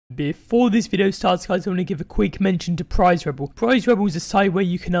Before this video starts, guys, I want to give a quick mention to Prize Rebel. Prize Rebel is a site where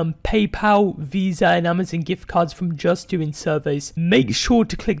you can PayPal, Visa and Amazon gift cards from just doing surveys. Make sure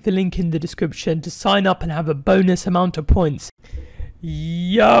to click the link in the description to sign up and have a bonus amount of points.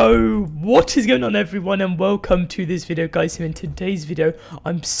 Yo, what is going on everyone, and welcome to this video, guys. So in today's video,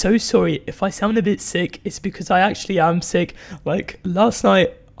 I'm so sorry if I sound a bit sick. It's because I actually am sick. Like last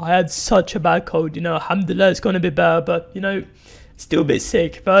night I had such a bad cold, alhamdulillah it's gone a bit better, but still a bit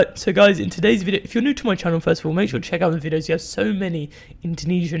sick. But so guys, in today's video, if you're new to my channel, first of all, make sure to check out the videos. You have so many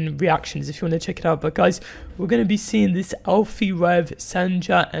Indonesian reactions if you want to check it out. But guys, we're going to be seeing this Alffy Rev,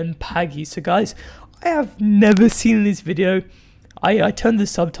 Senja and Pagi. So guys, I have never seen this video. I turned the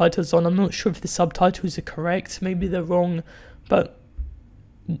subtitles on. I'm not sure if the subtitles are correct, maybe they're wrong, but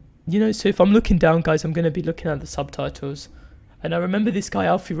so if I'm looking down, guys, I'm going to be looking at the subtitles. And I remember this guy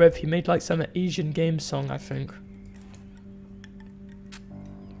Alffy Rev, he made like some EatingGames song, I think.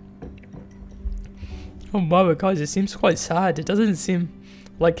 Oh wow, guys, it seems quite sad. It doesn't seem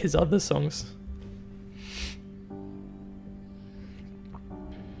like his other songs.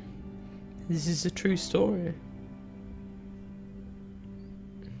 This is a true story.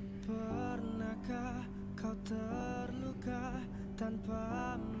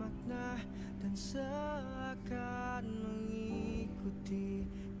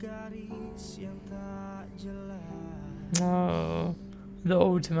 Oh, the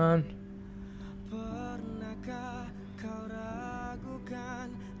old man.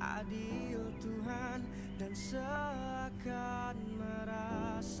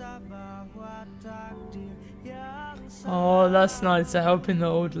 Oh, that's nice, they're helping the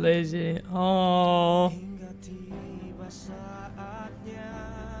old lady. Oh.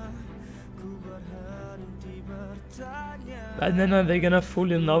 And then are they gonna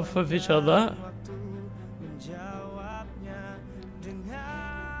fall in love with each other?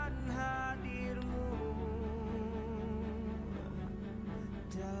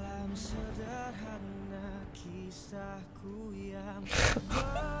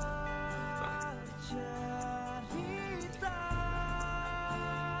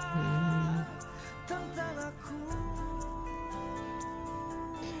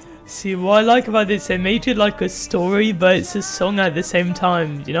 See, what I like about this, they made it like a story, but it's a song at the same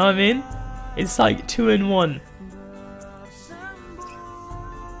time. You know what I mean? It's like 2 in 1.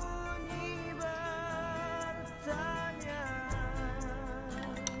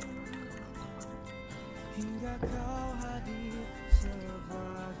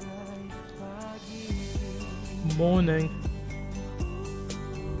 Morning.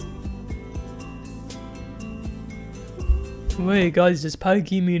 Wait, guys, does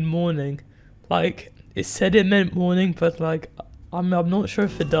Pagi mean morning? Like, it said it meant morning, but like, I'm not sure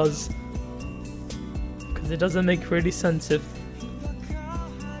if it does, because it doesn't make really sense if.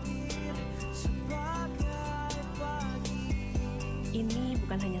 Ini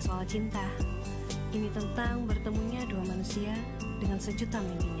bukan hanya soal cinta. Ini tentang bertemunya dua manusia dengan sejuta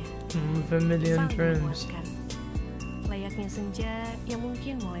mimpinya. With a million dreams. Layaknya senja yang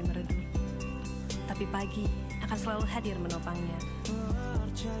mungkin mulai meredup, tapi pagi akan selalu hadir menopangnya.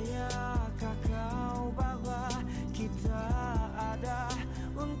 Percayakah kau bahwa kita ada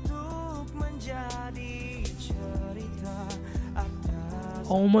untuk menjadi cerita atas.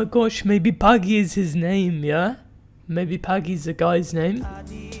 Oh my gosh, maybe Pagi is his name, yeah? Maybe Pagi is the guy's name.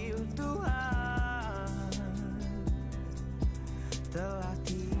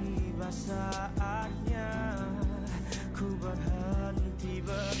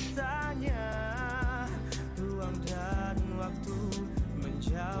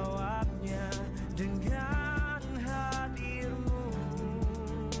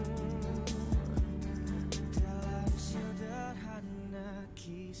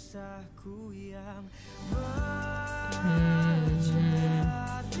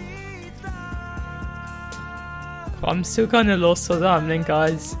 I'm still kind of lost on that happening,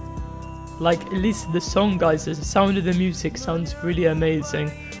 guys. Like, at least the song, guys, the sound of the music sounds really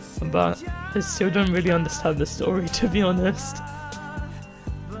amazing, but I still don't really understand the story, to be honest.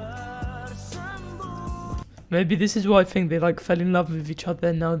 Maybe this is why I think they like fell in love with each other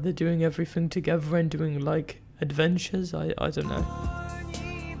and now they're doing everything together and doing like adventures. I don't know.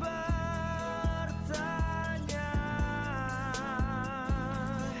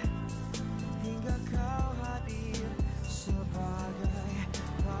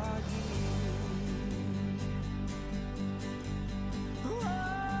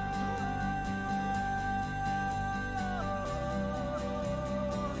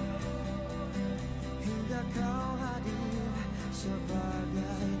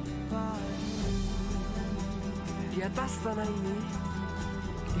 Di atas tanah ini,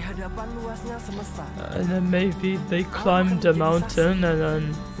 di And then maybe they climbed a mountain and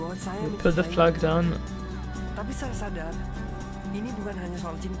then they put the flag down. Tapi saya sadar, ini bukan hanya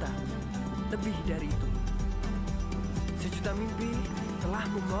soal cinta, lebih dari itu. Sejuta mimpi telah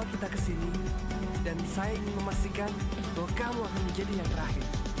membawa kita ke sini, dan saya ingin memastikan bahwa kamu akan menjadi yang terakhir.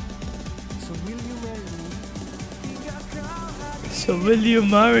 So will you marry me? So will you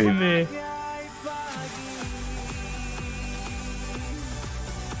marry me?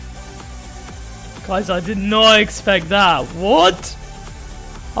 Guys, I did not expect that. What?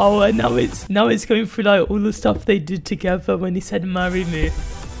 Oh, and now it's going through like all the stuff they did together when he said marry me.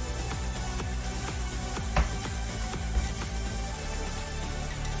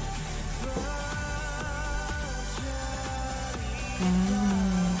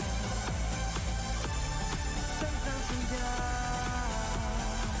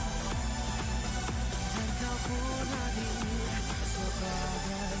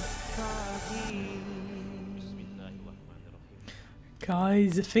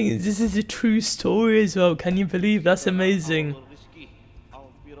 Guys, the thing is, this is a true story as well. Can you believe? That's amazing.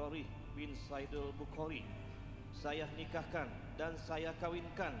 Alffy Rev bin Bukhari. Saya nikahkan dan saya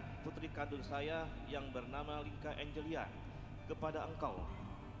kawinkan putri kandung saya yang bernama Linka Angelia kepada engkau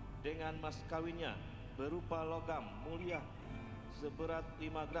dengan mas kawinnya berupa logam mulia seberat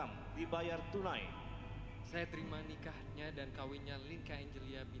 5 gram dibayar tunai. Saya terima nikahnya dan kawinnya Linka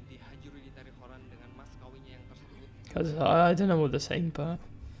Angelia binti Hajuri Horan dengan mas kawinnya yang tersebut. Because I don't know what they're saying, but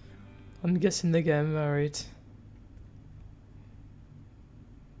I'm guessing they're getting married.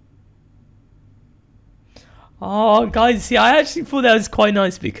 Oh, guys, see, I actually thought that was quite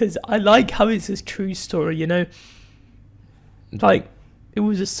nice because I like how it's a true story, you know? Like, it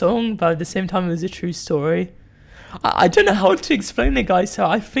was a song, but at the same time, it was a true story. I don't know how to explain it, guys. So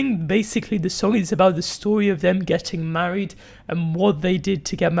I think basically the song is about the story of them getting married and what they did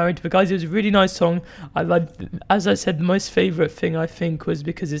to get married. But guys, it was a really nice song. I like, as I said, the most favorite thing I think was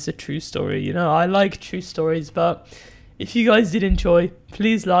because it's a true story. You know, I like true stories. But if you guys did enjoy,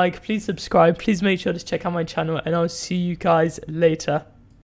 please like, please subscribe, please make sure to check out my channel, and I'll see you guys later.